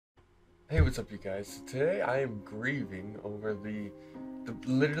Hey, what's up, you guys? Today I am grieving over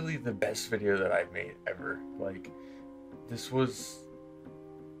literally the best video that I've made ever. Like, this was,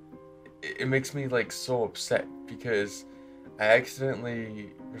 it makes me like so upset because I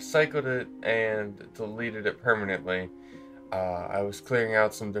accidentally recycled it and deleted it permanently. I was clearing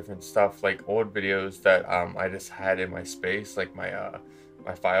out some different stuff, like old videos that I just had in my space, like my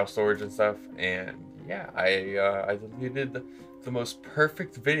file storage and stuff. And yeah, I deleted the most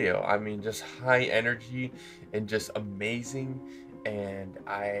perfect video. I mean, just high energy and just amazing. And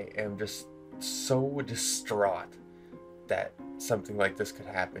I am just so distraught that something like this could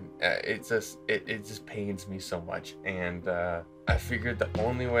happen. It just pains me so much. And I figured the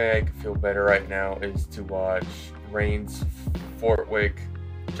only way I could feel better right now is to watch Rain's Fortwick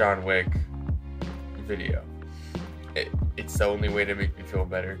John Wick video. It's the only way to make me feel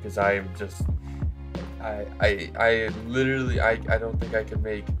better, because I am just I literally I don't think I can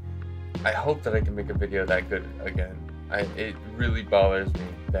make, I hope that I can make a video that good again. It really bothers me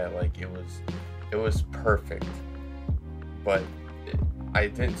that like it was perfect, but I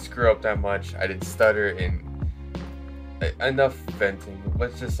didn't screw up that much. I didn't stutter, and enough venting.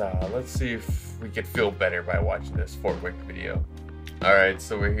 Let's see if we could feel better by watching this Fortwick video. Alright,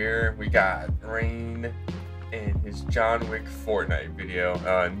 so we're here. We got Rain and his John Wick Fortnite video.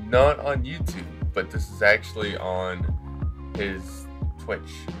 Not on YouTube, but this is actually on his Twitch.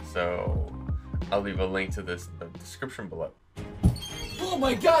 So I'll leave a link to this in the description below. Oh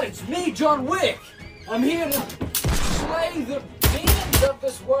my god, it's me, John Wick! I'm here to slay the demons of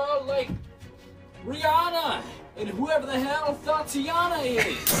this world like Rihanna and whoever the hell Tatiana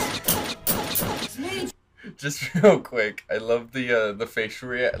is. It's me. Just real quick, I love the facial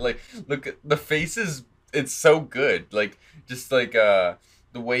react. Like, look at the faces. It's so good. Like, just like the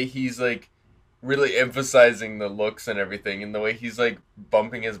way he's like really emphasizing the looks and everything, and the way he's like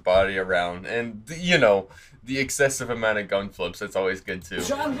bumping his body around, and you know, the excessive amount of gun flips. That's always good too.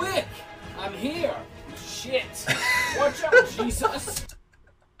 John Wick, I'm here. Shit. Watch out, Jesus.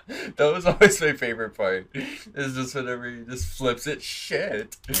 That was always my favorite part. Is just whenever he just flips it.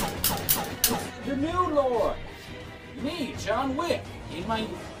 Shit. The new Lord. Me, John Wick.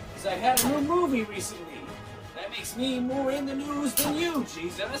 Cause I had a new movie recently. That makes me more in the news than you,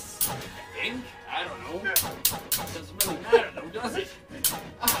 Jesus. I think. I don't know. Doesn't really matter though, does it? Yeah.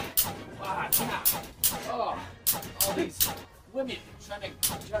 Oh, all these women trying to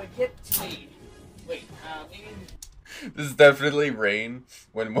get to me. Wait, maybe. This is definitely Rain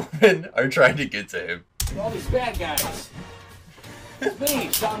when women are trying to get to him. All these bad guys. It's me,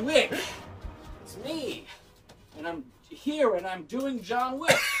 John Wick. It's me. And I'm here and I'm doing John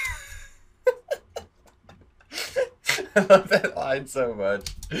Wick. I love that line so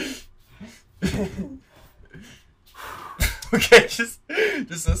much. Okay, just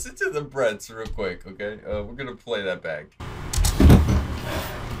listen to the breaths real quick, okay? We're gonna play that back.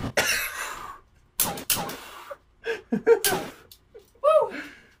 Woo!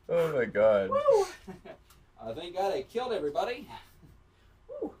 Oh my god. Woo! Thank God I killed everybody.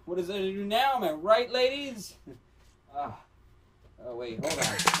 Woo! What is there to do now? Am I right, ladies? Oh wait, hold on.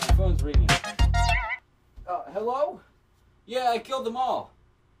 My phone's ringing. Hello? Yeah, I killed them all.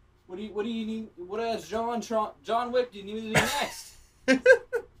 What do you need? What else, John Wick? Do you need me to do next?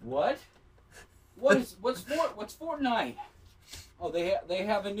 What? What's Fortnite? Oh, they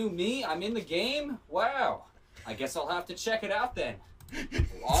have a new me? I'm in the game? Wow. I guess I'll have to check it out then.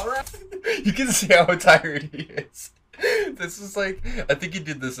 Alright. You can see how tired he is. This is like, I think he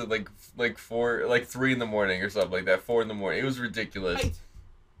did this at like 3 in the morning or something like that. 4 in the morning. It was ridiculous. Wait.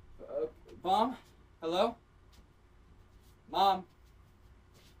 Mom? Hello? Mom?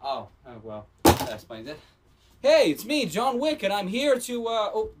 Oh, well, that explains it. Hey, it's me, John Wick, and I'm here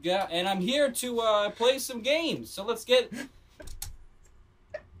to, play some games. So let's get...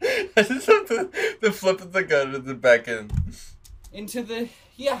 I just love the flip of the gun in the back end. Into the...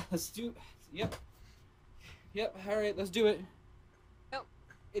 Yeah, let's do... Yep. Yep, alright, let's do it. No,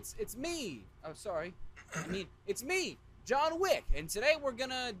 it's me. Oh, sorry. I mean, it's me, John Wick, and today we're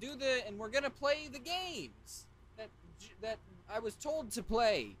gonna we're gonna play the games that I was told to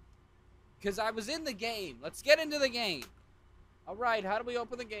play. Because I was in the game. Let's get into the game. Alright, how do we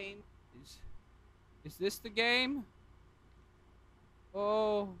open the game? Is this the game?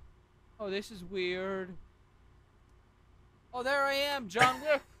 Oh, this is weird. Oh, there I am, John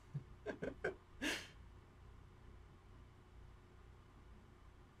Wick.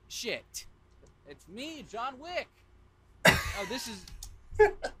 Shit. It's me, John Wick. Oh, this is...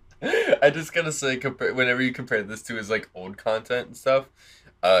 I just gotta say, whenever you compare this to his like old content and stuff,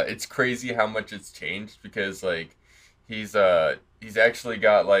 it's crazy how much it's changed, because like he's actually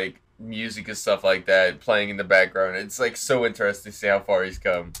got like music and stuff like that playing in the background. It's like so interesting to see how far he's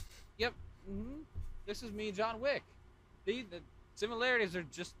come. Yep. This is me, John Wick. The similarities are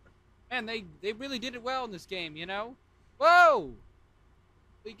just, man, they really did it well in this game, you know? Whoa!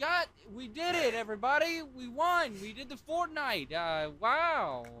 We did it, everybody! We won! We did the Fortnite!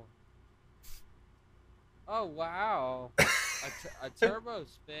 Wow! Oh, wow. A turbo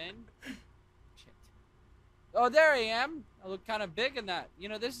spin. Shit. Oh, there I am! I look kind of big in that. You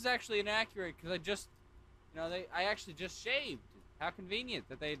know, this is actually inaccurate, because I actually just shaved. How convenient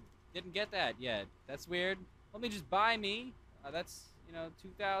that they didn't get that yet. That's weird. Let me just buy me. That's,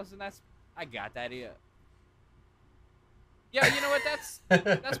 2,000. I got that here. Yeah, you know what?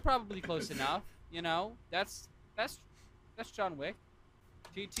 That's probably close enough. You know, that's John Wick.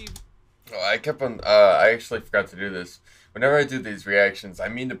 TT. Oh, I actually forgot to do this. Whenever I do these reactions, I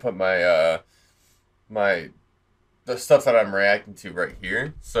mean to put the stuff that I'm reacting to right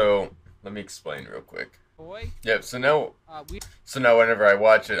here. So let me explain real quick. Boy. Yep. So now whenever I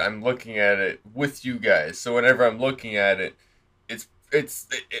watch it, I'm looking at it with you guys. So whenever I'm looking at it, it's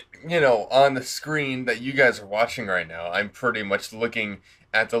on the screen that you guys are watching right now. I'm pretty much looking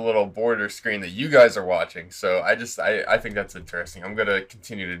at the little border screen that you guys are watching. So I think that's interesting. I'm gonna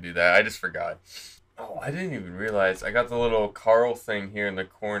continue to do that. I just forgot. Oh, I didn't even realize I got the little Carl thing here in the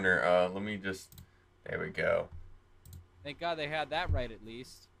corner. There we go. Thank God they had that right at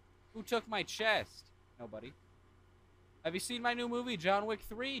least. Who took my chest? Nobody. Have you seen my new movie, John Wick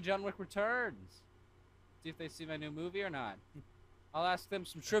 3? John Wick Returns. See if they see my new movie or not. I'll ask them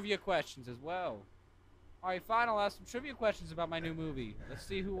some trivia questions as well. Alright, fine, I'll ask some trivia questions about my new movie. Let's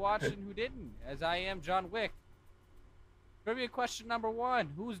see who watched and who didn't, as I am John Wick. Trivia question number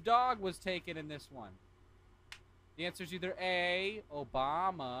 1. Whose dog was taken in this one? The answer is either A,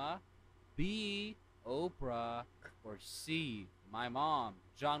 Obama, B, Oprah, or C, my mom,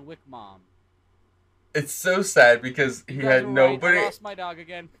 John Wick mom. It's so sad because he had nobody. I lost my dog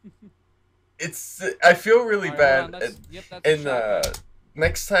again. I feel really bad. That's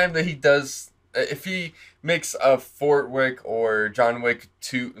next time that he does, if he makes a Fortwick or John Wick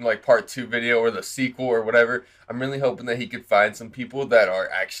 2, like part 2 video or the sequel or whatever, I'm really hoping that he could find some people that are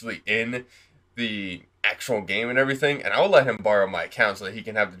actually in the actual game and everything, and I'll let him borrow my account so that he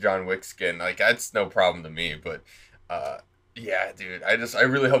can have the John Wick skin. Like, that's no problem to me. But yeah, dude, I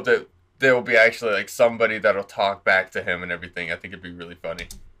really hope that there will be actually like somebody that'll talk back to him and everything. I think it'd be really funny.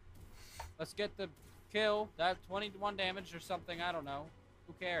 Let's get the kill. That 21 damage or something. I don't know.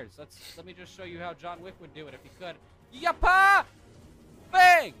 Who cares? Let me just show you how John Wick would do it if he could. Yappa!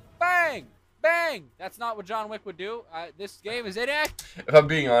 Bang! Bang! Bang! That's not what John Wick would do. This game is inactive. If I'm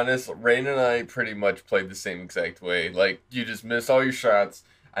being honest, Rain and I pretty much played the same exact way. Like, you just miss all your shots.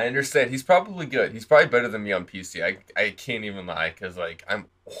 I understand. He's probably good. He's probably better than me on PC. I can't even lie, because, like, I'm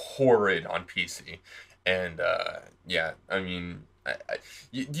horrid on PC. And, yeah, I mean,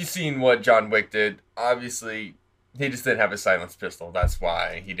 you seen what John Wick did. Obviously, he just didn't have a silenced pistol. That's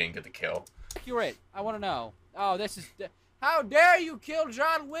why he didn't get the kill. Accurate. I want to know. Oh, this is... How dare you kill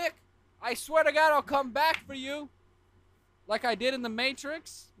John Wick? I swear to God, I'll come back for you. Like I did in the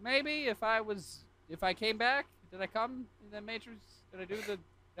Matrix, maybe, if I came back. Did I come in the Matrix? Did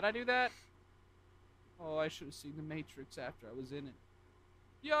I do that? Oh, I should have seen the Matrix after I was in it.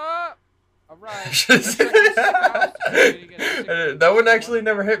 Yeah! Alright. That one actually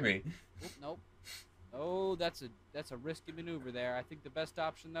never hit me. Oop, nope. Oh, that's a risky maneuver there. I think the best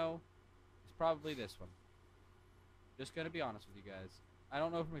option, though, is probably this one. Just gonna be honest with you guys. I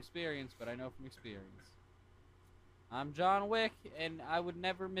don't know from experience, but I know from experience. I'm John Wick, and I would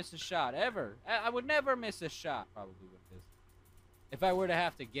never miss a shot, ever. I would never miss a shot, probably what it is. If I were to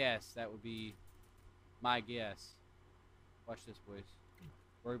have to guess, that would be my guess. Watch this, boys.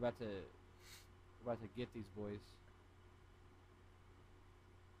 We're about to get these boys.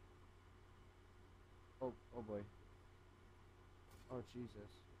 Oh boy. Oh, Jesus.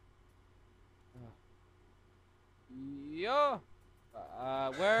 Yo!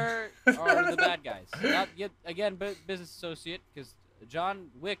 Where are the bad guys? Not yet, again, business associate, because John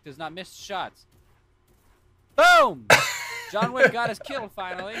Wick does not miss shots. Boom! John Wick got his kill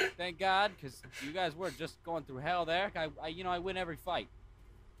finally, thank God, because you guys were just going through hell there. I win every fight.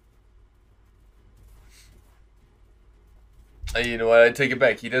 You know what? I take it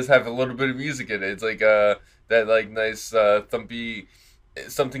back. He does have a little bit of music in it. It's like that like nice thumpy.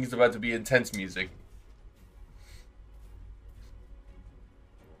 Something's about to be intense music.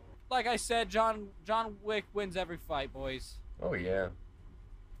 Like I said, John Wick wins every fight, boys. Oh yeah.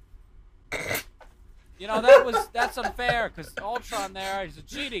 You know, that's unfair, because Ultron he's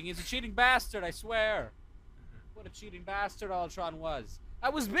a cheating bastard, I swear. What a cheating bastard Ultron was. I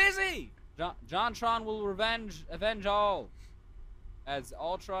was busy. JonTron will avenge all, as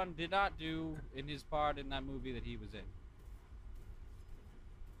Ultron did not do in his part in that movie that he was in.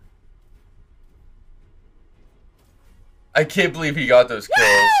 I can't believe he got those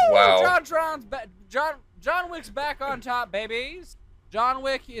kills. Woo! Wow. John Wick's back on top, babies. John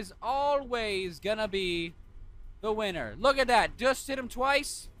Wick is always gonna be the winner. Look at that. Just hit him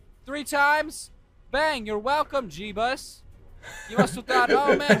twice, 3 times. Bang, you're welcome, G-Bus. You must have thought,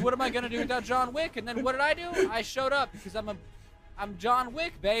 oh man, what am I gonna do without John Wick? And then what did I do? I showed up because I'm John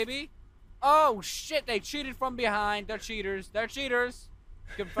Wick, baby. Oh shit, they cheated from behind. They're cheaters. They're cheaters.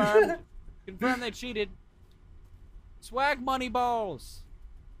 Confirmed. Confirmed they cheated. Swag money balls.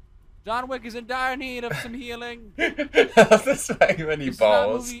 John Wick is in dire need of some healing. The swag money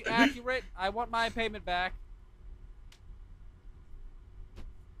balls. Is not movie accurate. I want my payment back.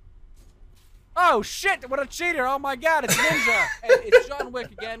 Oh shit! What a cheater! Oh my god! It's Ninja. It's John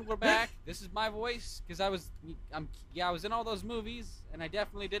Wick again. We're back. This is my voice because I was in all those movies and I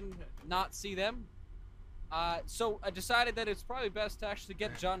definitely didn't not see them. So I decided that it's probably best to actually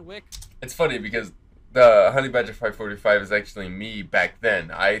get John Wick. It's funny because the Honey Badger 545 is actually me back then.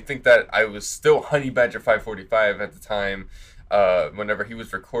 I think that I was still Honey Badger 545 at the time, whenever he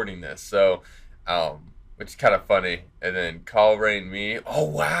was recording this. So, which is kind of funny. And then Call Rain me. Oh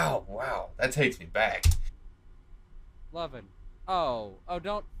wow, that takes me back. Lovin'. Oh,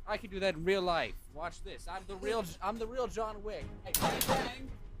 don't. I can do that in real life. Watch this. I'm the real John Wick. Hey, bang, bang.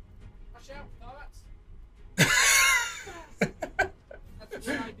 Watch out, thoughts. That's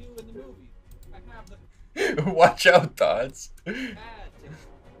what I do in the movie. I have the. Watch out, thoughts.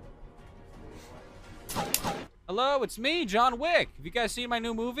 Hello, it's me, John Wick. Have you guys seen my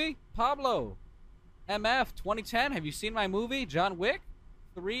new movie? Pablo. MF 2010. Have you seen my movie, John Wick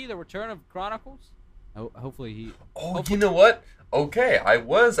 3: The Return of Chronicles? Oh, hopefully he. Oh, hopefully. You know what? Okay, I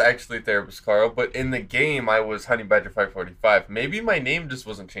was actually Therapist Carl, but in the game I was Honey Badger 545. Maybe my name just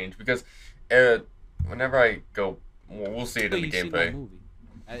wasn't changed because whenever I go, we'll see it in the gameplay.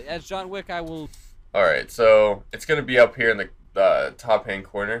 As John Wick, I will. All right, so it's gonna be up here in the top hand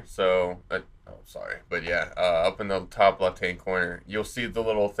corner. So, oh, sorry, but yeah, up in the top left hand corner, you'll see the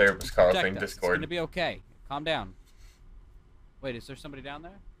little Therapist Carl thing. Discord. It's gonna be okay. Calm down. Wait, is there somebody down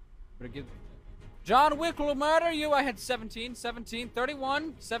there? Better give. John Wick will murder you. I had 17,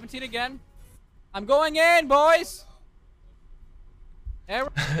 31, 17 again. I'm going in, boys.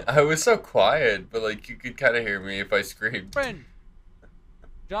 I was so quiet, but like you could kind of hear me if I screamed.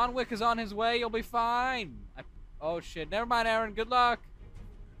 John Wick is on his way. You'll be fine. Oh shit. Never mind, Aaron. Good luck.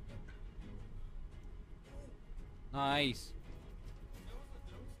 Nice.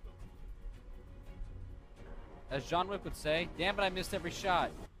 As John Wick would say, damn it, I missed every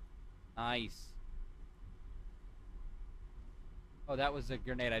shot. Nice. Oh, that was a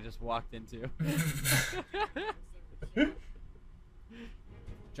grenade I just walked into.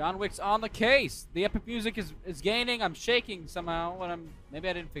 John Wick's on the case. The epic music is gaining. I'm shaking somehow when maybe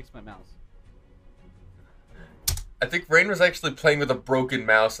I didn't fix my mouse. I think Rain was actually playing with a broken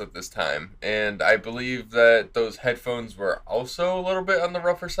mouse at this time, and I believe that those headphones were also a little bit on the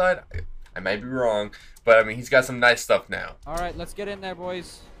rougher side. I might be wrong, but I mean he's got some nice stuff now. All right, let's get in there,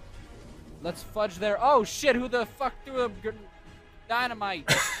 boys. Let's fudge there. Oh shit! Who the fuck threw a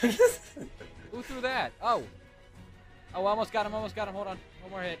dynamite? Who threw that? Oh. Oh, almost got him, almost got him. Hold on.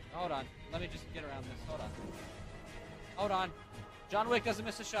 One more hit. Hold on. Let me just get around this. Hold on. Hold on. John Wick doesn't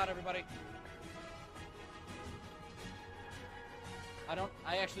miss a shot, everybody.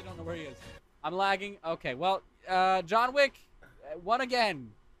 I actually don't know where he is. I'm lagging. Okay, well, John Wick won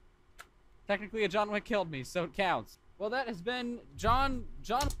again. Technically, a John Wick killed me, so it counts. Well, that has been John.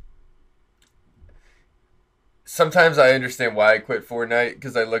 Sometimes I understand why I quit Fortnite,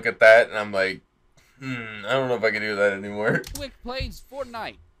 because I look at that and I'm like, I don't know if I can do that anymore. Wick plays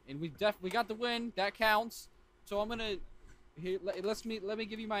Fortnite, and we got the win. That counts. So I'm gonna let me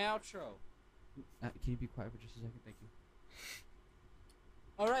give you my outro. Can you be quiet for just a second? Thank you.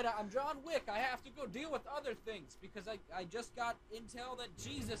 All right, I'm John Wick. I have to go deal with other things because I just got intel that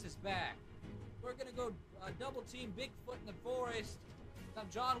Jesus is back. We're gonna go double team Bigfoot in the forest. I'm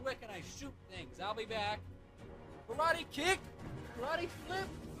John Wick and I shoot things. I'll be back. Karate kick, karate flip,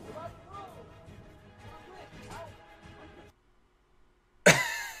 karate roll.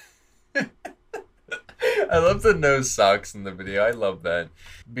 I love the no socks in the video. I love that.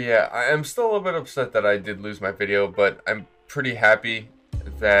 But yeah, I'm still a little bit upset that I did lose my video, but I'm pretty happy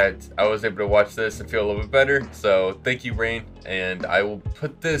that I was able to watch this and feel a little bit better. So thank you, Rain, and I will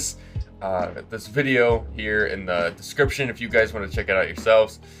put this this video here in the description if you guys want to check it out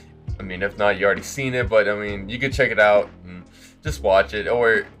yourselves. I mean, if not, you already seen it, but I mean, you can check it out. And just watch it.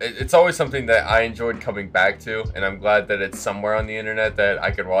 Or it's always something that I enjoyed coming back to, and I'm glad that it's somewhere on the internet that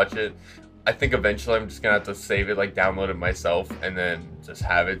I could watch it. I think eventually I'm just gonna have to save it, like download it myself, and then just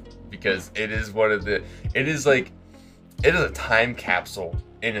have it, because it is one of the, it is a time capsule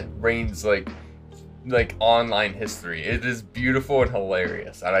in Reign's like online history. It is beautiful and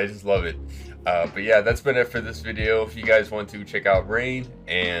hilarious, and I just love it. But yeah, that's been it for this video. If you guys want to check out Reign,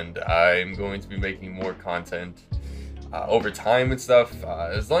 and I'm going to be making more content over time and stuff,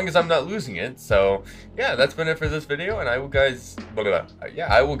 as long as I'm not losing it. So yeah, that's been it for this video, and I will guys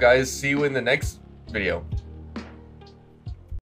see you in the next video.